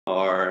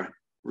are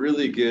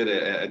really good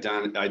at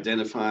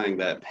identifying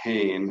that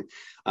pain,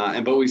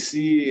 but we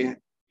see,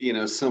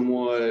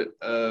 somewhat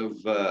of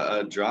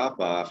a drop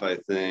off, I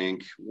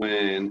think,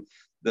 when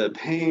the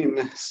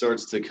pain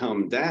starts to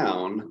come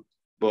down.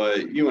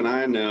 But you and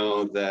I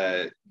know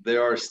that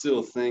there are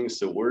still things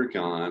to work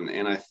on,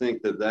 and I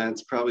think that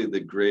that's probably the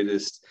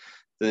greatest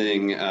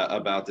thing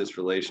about this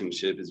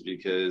relationship, is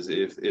because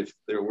if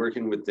they're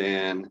working with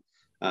Dan,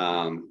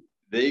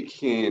 they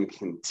can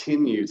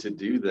continue to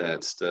do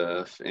that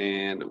stuff,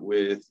 and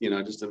with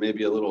just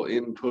maybe a little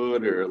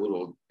input or a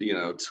little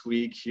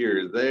tweak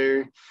here or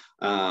there,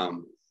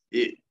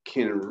 it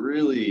can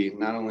really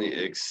not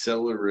only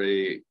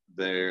accelerate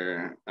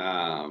their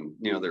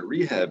their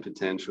rehab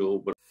potential,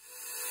 but